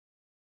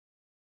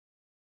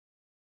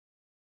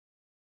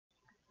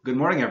Good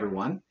morning,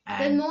 everyone,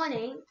 Good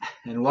morning.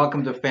 and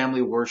welcome to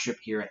family worship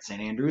here at St.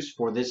 Andrews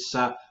for this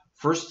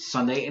first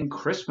Sunday in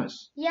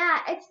Christmas. Yeah,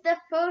 it's the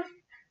first.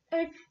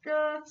 It's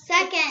the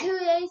Second. 2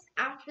 days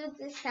after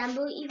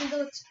December, even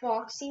though it's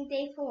Boxing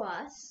Day for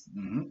us.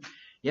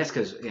 Yes,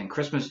 because again,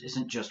 Christmas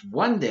isn't just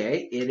one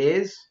day; it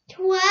is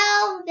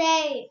 12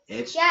 days.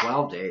 it's Yeah.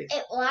 12 days.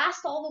 It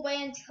lasts all the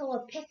way until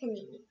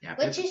Epiphany, Yeah,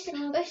 which is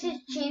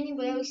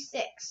January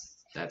 6th.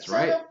 That's So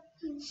right.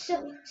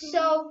 So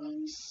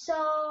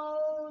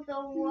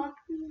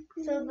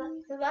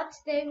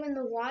that's the day when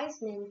the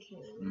wise men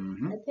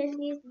came.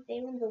 Epiphany is the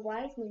day when the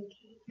wise men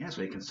came. Yeah,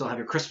 so you can still have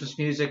your Christmas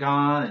music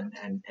on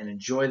and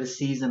enjoy the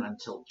season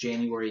until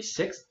January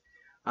 6th.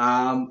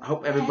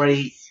 Hope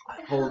everybody,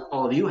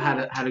 all of you,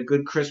 had a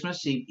good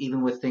Christmas,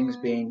 even with things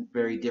being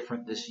very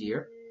different this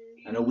year.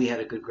 I know we had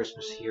a good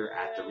Christmas here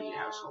at the Reed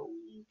household.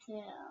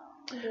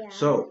 Yeah.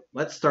 So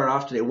let's start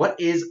off today. What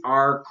is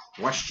our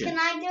question? Can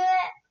I do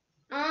it?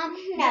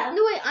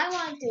 No, wait, I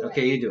want to do it.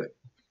 Okay, you do it.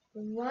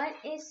 What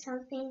is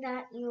something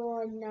that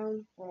you're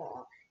known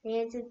for? The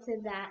answer to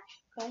that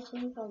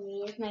question for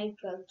me is my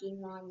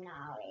Pokemon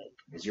knowledge.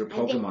 Is your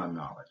Pokemon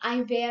knowledge? I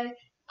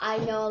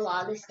know a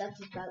lot of stuff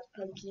about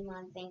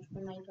Pokemon thanks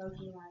to my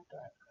Pokemon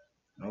book.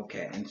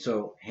 Okay, and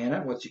so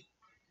Hannah, what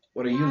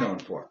are you known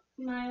for?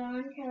 My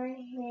long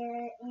curly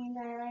hair and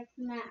I like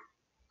math.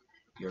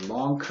 Your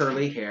long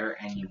curly hair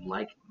and you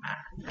like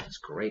math. That's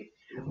great.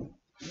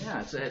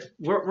 Yeah,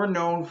 we're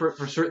known for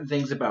certain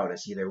things about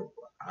us, either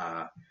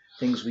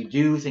things we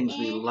do, things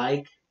we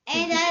like,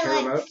 things And we care I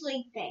like about.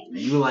 sleeping. And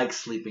you like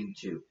sleeping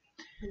too.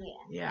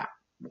 Yeah.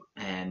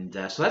 And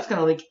so that's going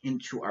to link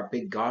into our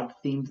big God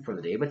theme for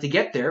the day. But to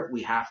get there,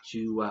 we have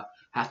to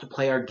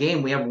play our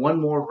game. We have one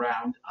more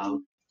round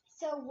of.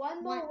 So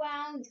one more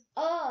round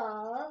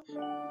of.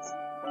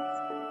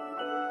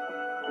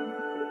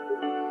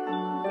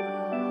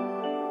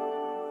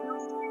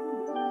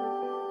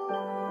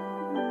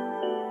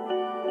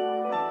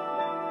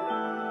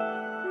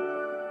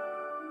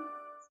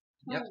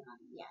 Yep.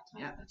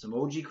 Yeah, it's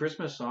emoji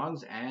Christmas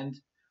songs, and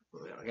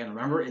again,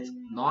 remember, it's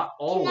not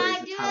always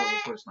the title of the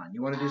first line.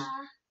 You want to do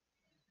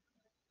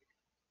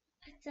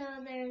So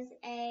there's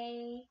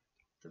the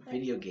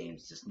video game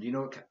system. Do you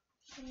know what?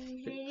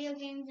 video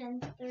games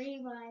and 3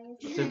 Ys.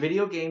 It's a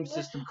video game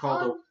system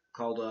called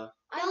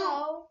I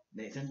know.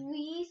 Nathan.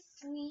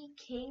 Three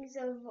Kings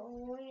of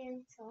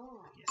Orient Song.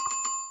 Yes.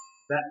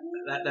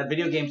 That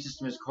video game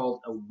system is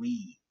called a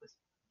Wii.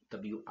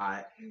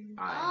 W-I-I.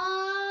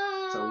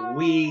 Oh. So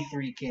We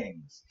Three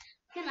Kings.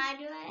 Can I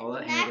do it? I'll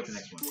let Hannah get the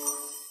next one.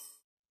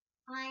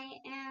 I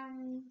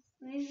am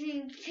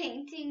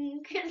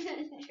painting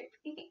Christmas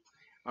tree.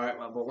 All right.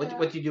 Well,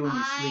 what do you do when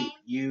you sleep?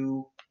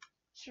 You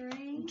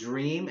Dream.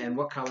 dream, and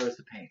what color is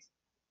the paint?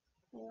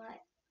 What?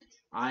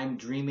 I'm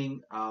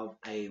dreaming of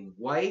a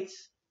white.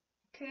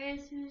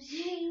 Christmas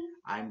tree.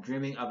 I'm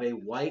dreaming of a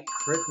white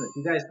Christmas.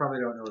 You guys probably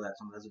don't know that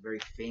song. That's a very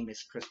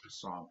famous Christmas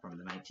song from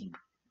the I think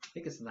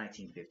it's the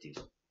 1950s.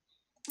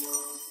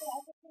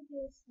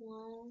 This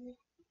one.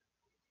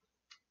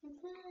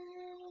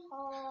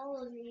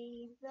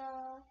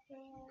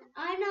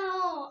 I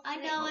know.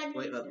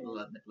 Wait, let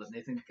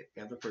Nathan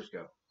have the first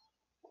go.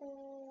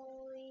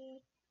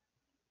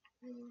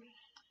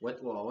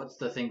 What's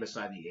the thing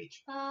beside the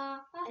H? I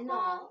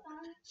know.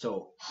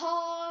 So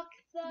Hark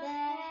The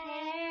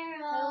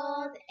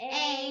herald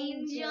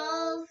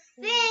angels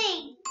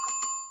sing.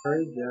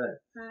 very good.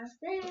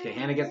 Okay,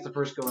 Hannah gets the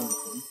first go on this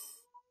one.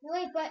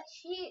 Wait, but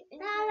she.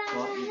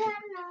 Well, you can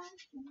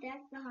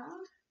Deck the hall.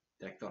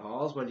 deck the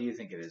halls. What do you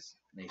think it is,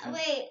 Nathan?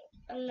 Wait,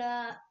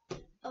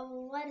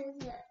 what is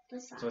it?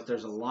 Besides? So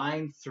there's a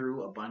line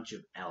through a bunch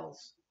of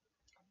L's.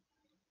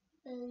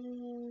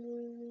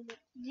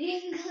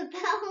 Jingle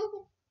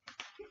bell.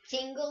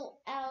 Jingle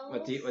elves.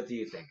 What do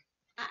you think?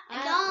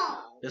 I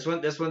don't.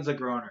 This one's a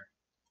groaner.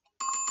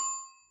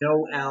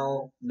 No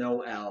L,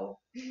 no L.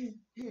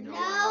 No, L.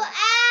 ow!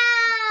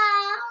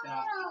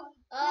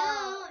 Oh. No,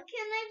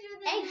 can I do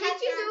the And did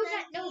you know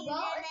that Pepe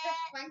Noel is the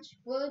French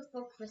word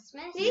for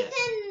Christmas? Yes.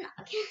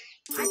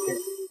 Nathan,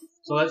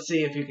 So let's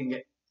see if you can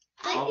get.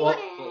 So what's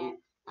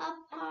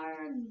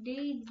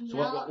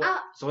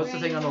the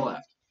thing on the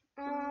left?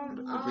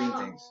 The green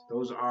things.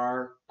 Those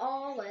are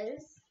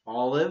Olives.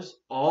 Olive.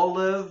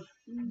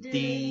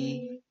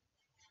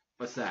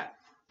 What's that?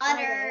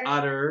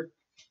 Utter.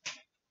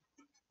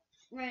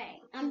 Rain.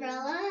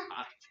 Umbrella.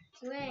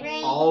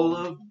 Rain.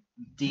 Olive.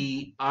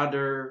 The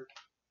utter.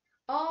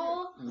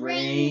 All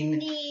Rain.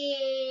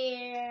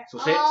 Reindeer. So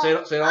say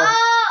it all.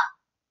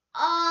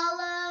 All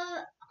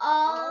of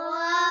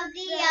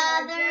the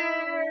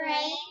other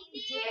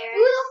reindeer.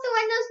 Rudolph the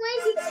Red-Nosed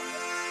Reindeer.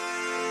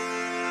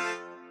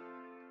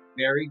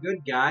 Very good,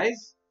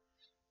 guys.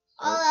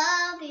 All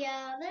of the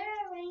other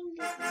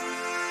reindeer.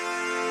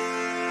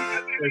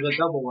 There's a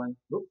double one.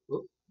 Oop,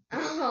 oop.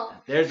 Oh.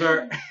 There's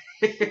our.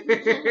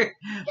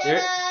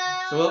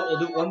 So we'll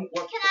do one.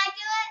 Can I do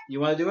it? You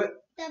want to do it?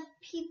 The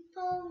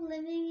people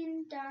living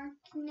in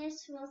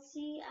darkness will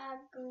see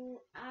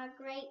a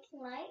great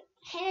light.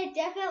 Hannah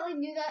definitely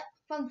knew that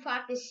from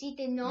practice. She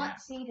did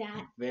not see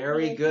that.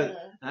 Very good.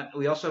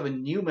 We also have a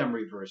new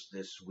memory verse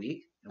this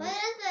week. What is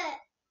it?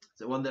 It's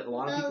the one that a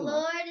lot of The people know.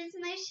 Lord is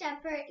my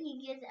shepherd.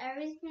 He gives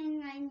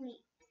everything I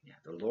need. Yeah,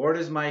 the Lord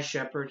is my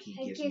shepherd. He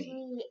gives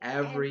me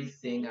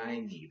everything I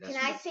need. Can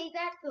I say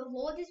that? The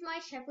Lord is my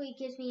shepherd. He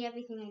gives me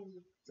everything I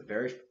need. It's the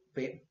very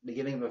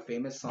beginning of a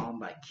famous psalm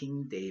by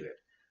King David,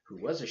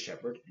 who was a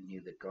shepherd and knew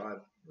that God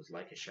was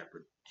like a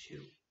shepherd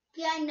too.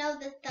 Yeah, I know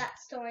that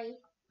story.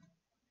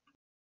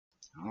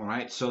 All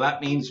right, so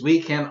that means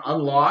we can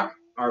unlock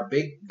our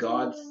big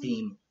God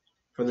theme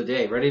for the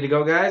day. Ready to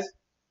go, guys?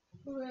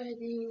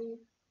 Ready.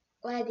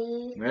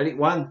 Ready?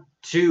 1,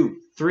 2,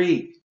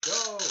 3,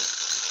 go!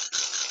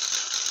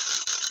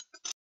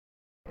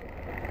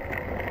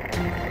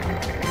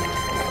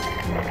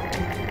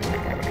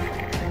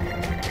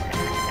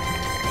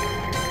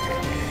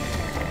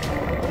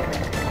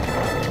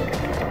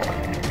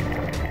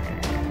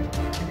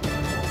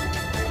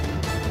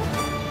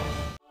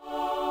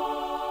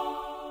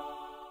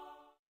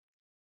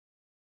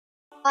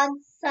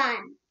 God's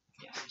son.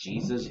 Yes,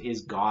 Jesus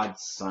is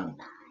God's son.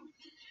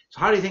 So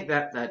how do you think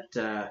that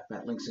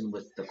links in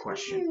with the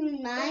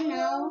question? I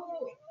know.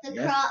 The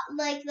Yes.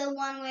 like the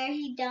one where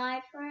he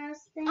died for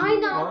us. Thing.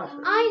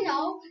 I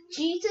know.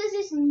 Jesus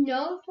is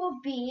known for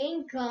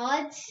being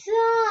God's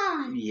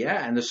son.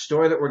 Yeah, and the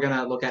story that we're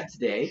gonna look at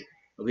today,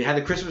 we had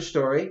the Christmas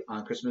story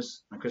on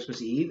Christmas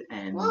Eve,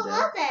 and What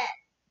was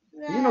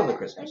it? you know the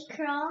Christmas, the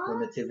cross, the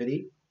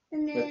nativity. the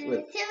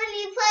with-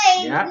 nativity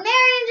play, Yeah. Mary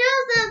and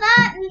Joseph.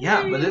 That.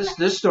 Yeah, but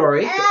this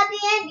story. And at the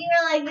end,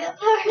 you're like a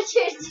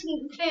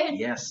partridge.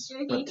 Yes,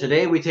 but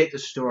today we take the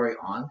story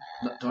on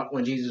not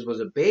when Jesus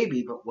was a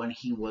baby, but when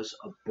he was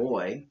a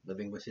boy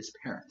living with his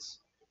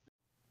parents.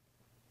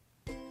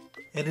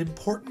 An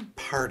important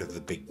part of the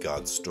big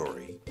God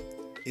story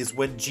is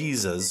when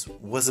Jesus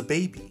was a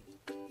baby.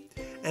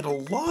 And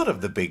a lot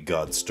of the big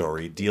God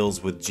story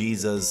deals with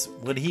Jesus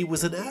when he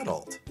was an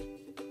adult.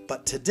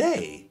 But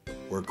today,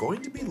 we're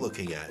going to be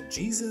looking at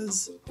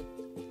Jesus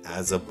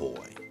as a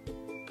boy.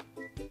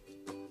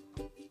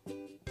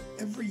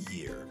 Every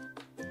year,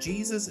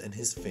 Jesus and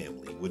his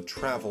family would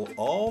travel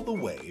all the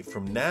way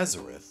from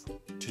Nazareth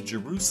to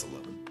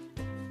Jerusalem,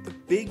 the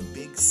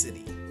big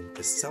city,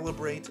 to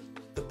celebrate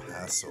the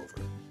Passover.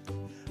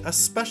 A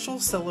special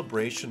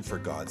celebration for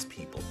God's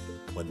people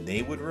when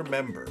they would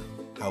remember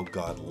how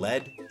God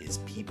led his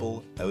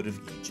people out of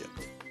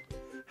Egypt,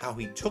 how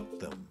he took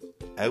them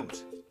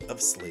out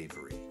of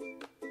slavery.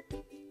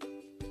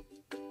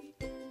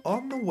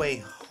 On the way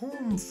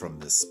home from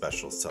this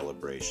special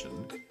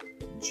celebration,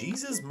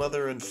 Jesus'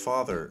 mother and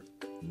father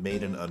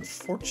made an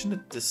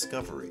unfortunate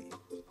discovery.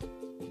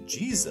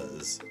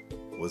 Jesus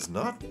was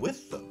not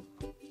with them.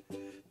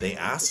 They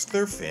asked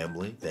their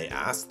family, they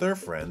asked their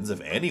friends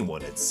if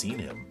anyone had seen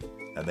him,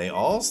 and they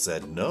all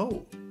said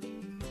no.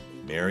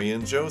 Mary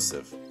and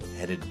Joseph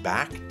headed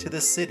back to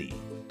the city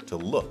to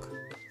look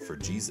for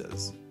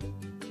Jesus.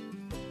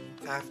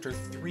 After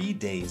 3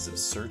 days of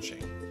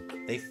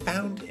searching, they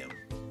found him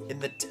in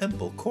the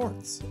temple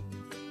courts,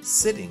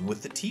 sitting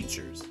with the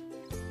teachers,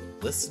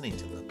 listening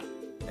to them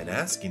and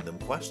asking them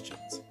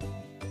questions.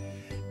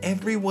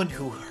 Everyone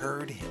who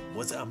heard him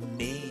was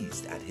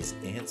amazed at his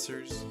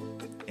answers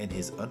and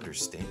his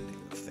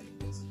understanding of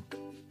things.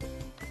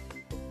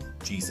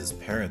 Jesus'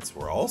 parents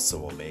were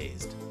also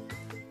amazed,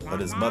 but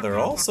his mother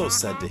also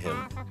said to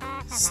him,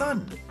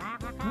 "Son,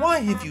 why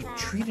have you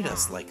treated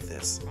us like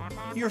this?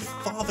 Your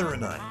father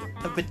and I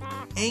have been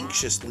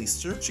anxiously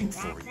searching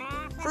for you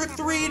for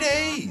 3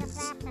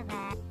 days."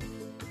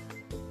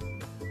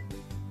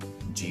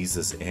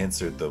 Jesus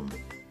answered them,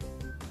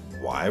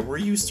 "Why were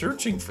you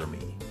searching for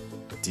me?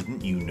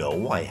 Didn't you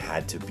know I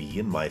had to be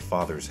in my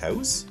Father's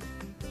house?"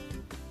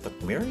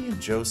 But Mary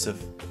and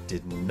Joseph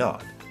did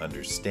not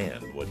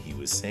understand what he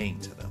was saying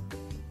to them.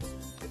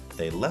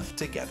 They left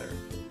together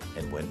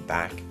and went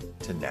back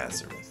to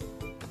Nazareth,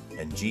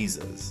 and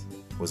Jesus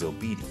was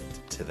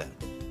obedient to them.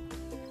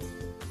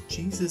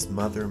 Jesus'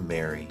 mother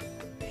Mary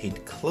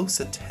paid close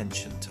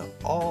attention to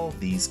all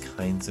these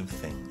kinds of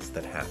things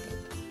that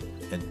happened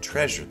and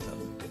treasured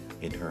them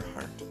in her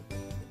heart.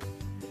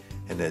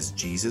 And as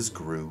Jesus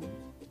grew,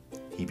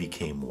 he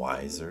became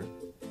wiser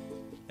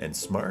and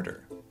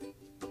smarter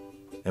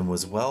and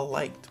was well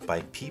liked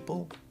by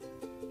people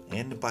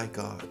and by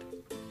God.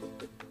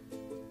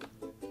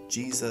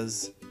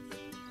 Jesus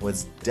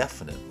was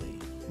definitely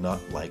not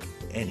like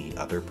any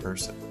other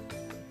person.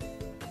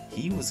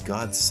 He was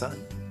God's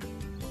son,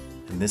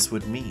 and this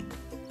would mean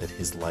that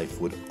his life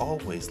would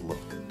always look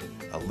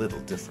a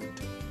little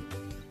different.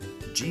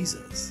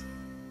 Jesus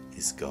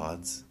is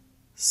God's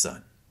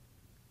son.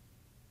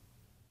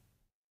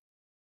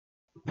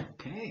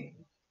 Okay.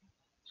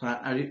 So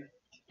do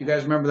you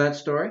guys remember that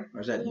story?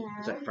 Or is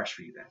that fresh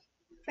for you guys?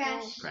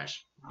 Fresh.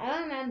 Fresh.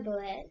 I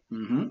remember it.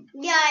 Mm-hmm.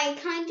 Yeah, I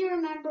kind of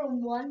remember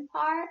one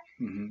part.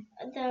 Mm-hmm.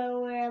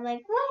 Though where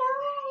like, where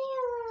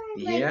are you?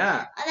 Like,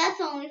 Yeah. that's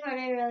the only part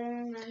I really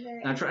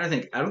remember. I'm trying to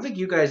think. I don't think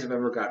you guys have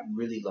ever gotten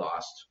really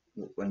lost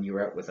when you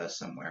were out with us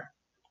somewhere.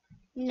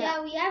 No.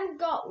 Yeah, we haven't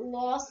got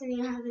lost and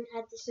you haven't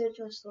had to search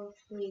us for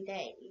 3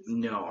 days.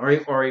 No,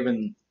 or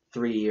even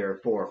 3 or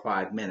 4 or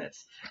 5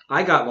 minutes.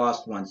 I got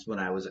lost once when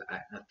I was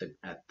at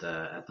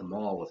the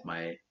mall with my,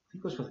 I think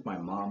it was with my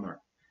mom, or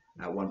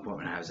at one point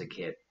when I was a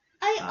kid.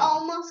 I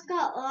almost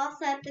got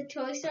lost at the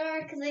toy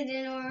store because I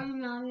didn't know where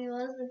my mommy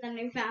was, but then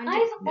I found it.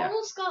 I've Yeah.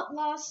 almost got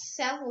lost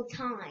several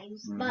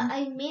times, but Mhm.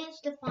 I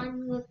managed to find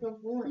you with the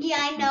voice. Yeah,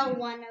 I know Mhm.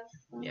 one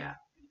of them. Yeah.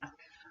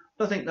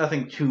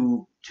 Nothing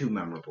too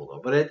memorable though.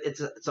 But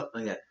it's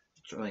something that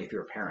certainly if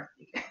you're a parent,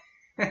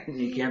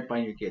 you can't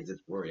find your kids.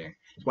 It's worrying.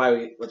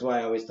 That's why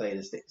I always tell you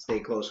to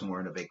stay close when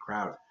we're in a big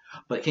crowd.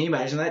 But can you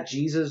imagine that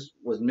Jesus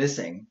was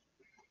missing?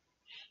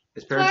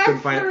 His parents For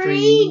couldn't find it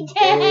 3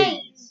 3 days.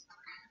 days.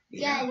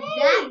 Yeah,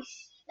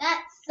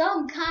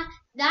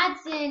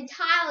 that's an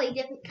entirely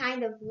different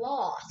kind of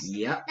loss.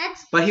 Yeah.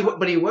 That's But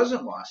he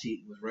wasn't lost.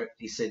 He was right.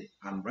 He said,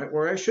 "I'm right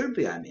where I should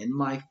be. I'm in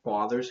my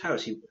Father's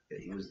house." He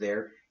was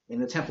there in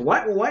the temple.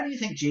 Why do you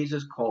think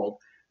Jesus called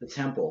the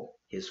temple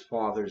his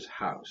Father's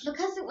house?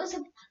 because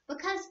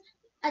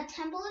a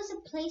temple is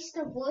a place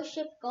to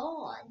worship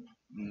God.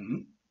 Hmm.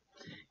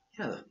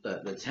 Yeah,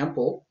 the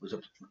temple was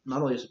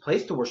not only a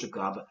place to worship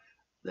God, but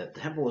the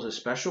temple was a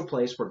special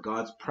place where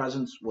God's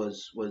presence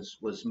was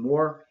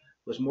more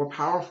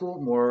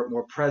powerful,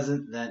 more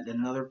present than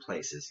in other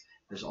places.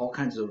 There's all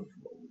kinds of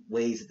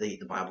ways that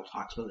the Bible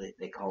talks about it.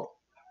 They call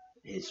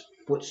it his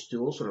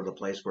footstool, sort of the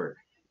place where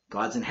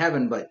God's in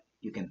heaven, but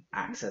you can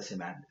access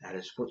him at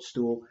his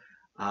footstool.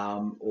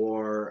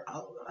 Or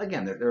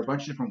again, there are a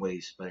bunch of different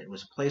ways, but it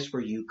was a place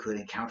where you could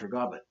encounter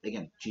God. But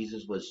again,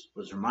 Jesus was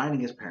reminding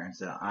his parents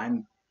that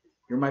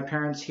you're my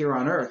parents here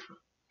on earth.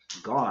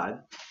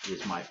 God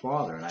is my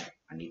Father, and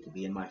I need to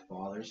be in my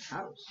Father's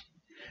house.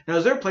 Now,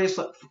 is there a place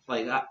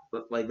like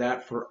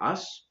that for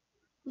us,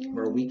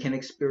 where we can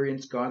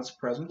experience God's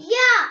presence?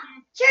 Yeah,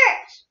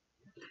 church.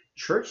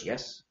 Church,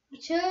 yes,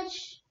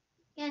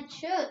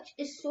 Church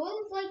is sort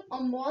of like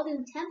a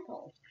modern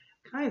temple.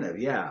 kind of,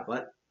 yeah.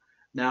 But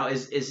now,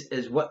 is it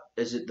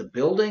the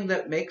building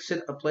that makes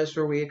it a place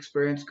where we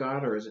experience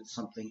God, or is it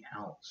something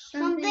else?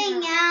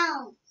 Something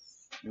else.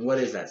 And what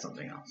is that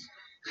something else?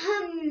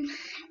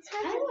 It's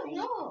hard I to don't think.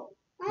 know.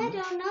 I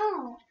don't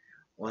know.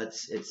 Well,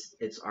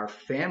 it's our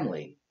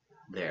family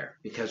there,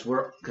 because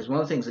one of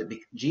the things that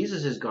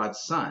Jesus is God's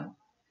son,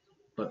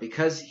 but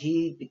because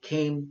he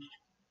became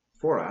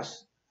for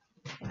us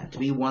to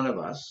be one of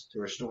us, to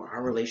restore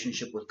our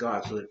relationship with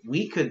God, so that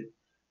we could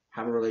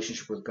have a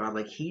relationship with God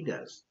like he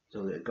does,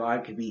 so that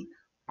God could be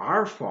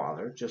our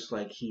Father, just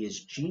like he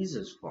is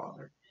Jesus'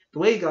 Father. The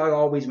way God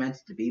always meant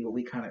it to be, but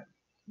we kind of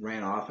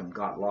ran off and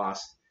got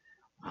lost.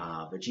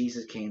 But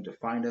Jesus came to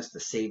find us, to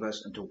save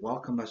us, and to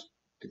welcome us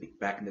to be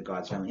back into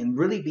God's family, and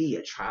really be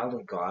a child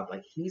of God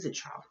like he's a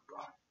child of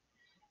God.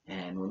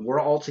 And when we're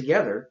all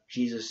together,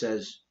 Jesus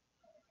says,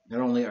 not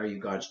only are you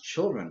God's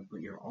children,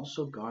 but you're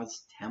also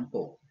God's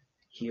temple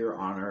here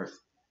on earth.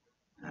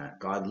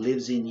 God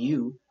lives in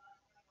you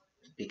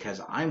because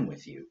I'm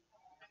with you.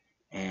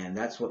 And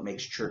that's what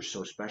makes church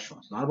so special.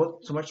 It's not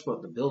so much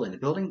about the building. The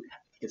building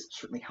is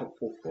certainly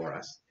helpful for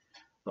us.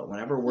 But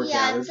whenever we're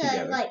gathered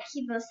together, like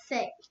keep us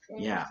safe.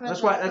 Yeah, for that's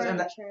the why.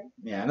 furniture.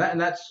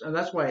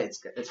 That's why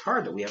it's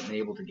hard that we haven't been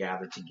able to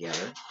gather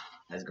together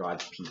as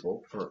God's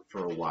people for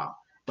a while.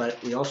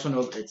 But we also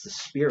know that it's the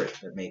Spirit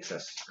that makes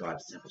us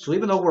God's temple. So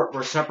even though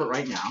we're separate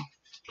right now,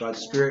 God's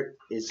Spirit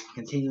is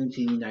continuing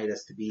to unite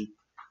us to be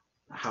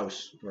a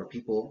house where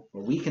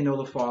we can know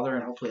the Father,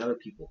 and hopefully other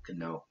people can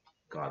know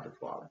God the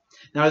Father.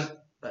 Now,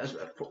 as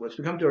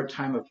we come to our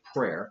time of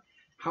prayer,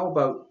 how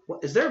about,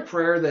 is there a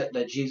prayer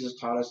that Jesus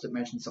taught us that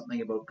mentions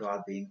something about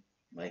God being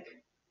like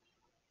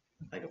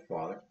a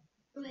father?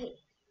 Wait,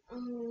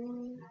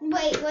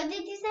 what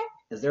did you say?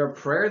 Is there a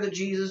prayer that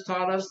Jesus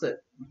taught us that?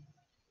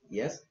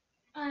 Yes.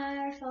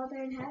 Our Father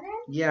in heaven.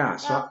 Yeah.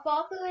 So. Our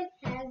Father in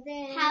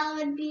heaven.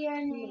 Hallowed be your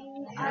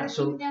name. Yeah, Our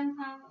so- kingdom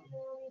come.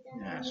 Will be done.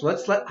 Yeah.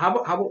 So how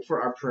about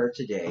for our prayer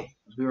today?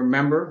 As we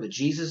remember that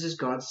Jesus is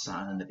God's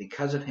Son, and that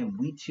because of Him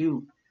we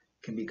too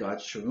can be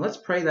God's children. Let's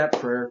pray that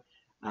prayer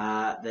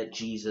that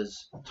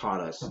Jesus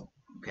taught us.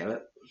 Okay.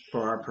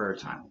 For our prayer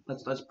time,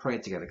 let's pray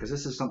it together, because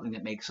this is something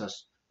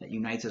that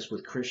unites us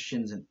with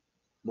Christians, and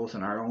both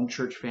in our own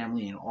church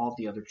family and all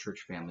the other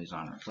church families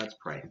on earth. Let's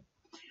pray.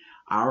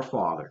 Our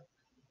Father,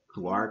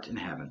 who art in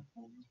heaven,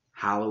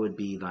 hallowed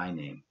be thy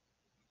name.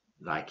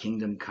 Thy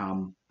kingdom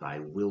come, thy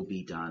will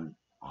be done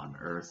on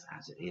earth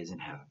as it is in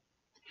heaven.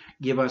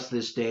 Give us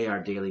this day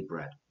our daily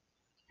bread,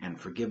 and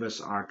forgive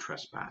us our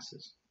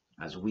trespasses,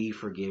 as we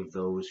forgive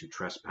those who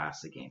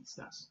trespass against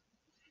us.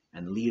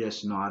 And lead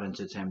us not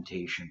into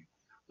temptation,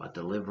 but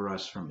deliver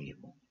us from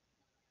evil.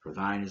 For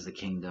thine is the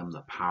kingdom,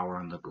 the power,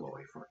 and the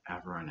glory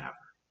forever and ever.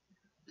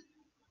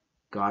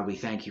 God, we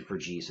thank you for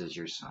Jesus,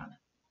 your Son,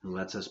 who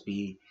lets us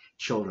be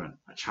children,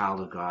 a child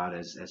of God,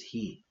 as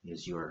he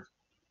is your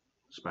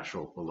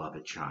special,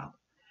 beloved child.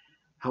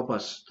 Help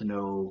us to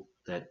know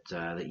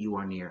that you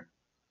are near,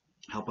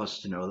 Help us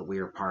to know that we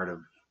are part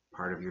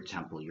of your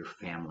temple, your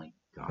family,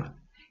 God,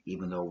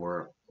 even though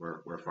we're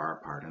far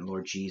apart. And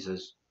Lord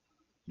Jesus,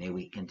 may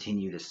we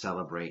continue to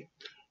celebrate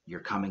your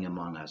coming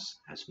among us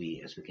as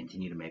we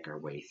continue to make our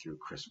way through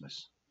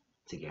Christmas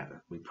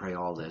together. We pray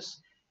all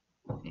this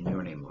in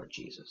your name, Lord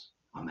Jesus.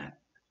 Amen.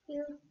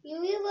 You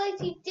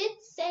realize you did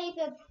say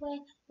the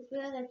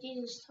prayer that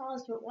Jesus taught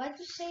us, but why'd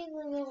you say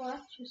the little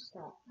extra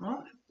stuff?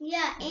 Well,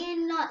 Yeah,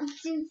 and not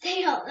didn't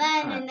say out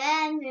loud and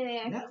then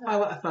the yeah,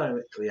 I thought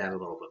we'd add a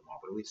little bit more,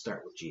 but we'd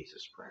start with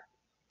Jesus' prayer.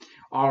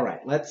 All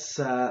right, that's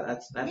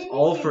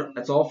all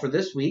for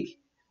this week.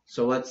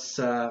 So let's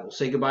we'll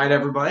say goodbye to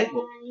everybody,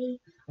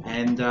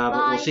 and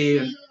we'll see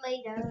you in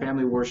later.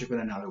 family worship in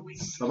another week.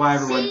 Bye-bye,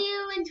 everyone. See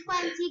you in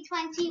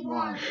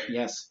 2021.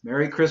 Yes,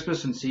 Merry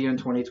Christmas and see you in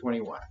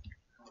 2021.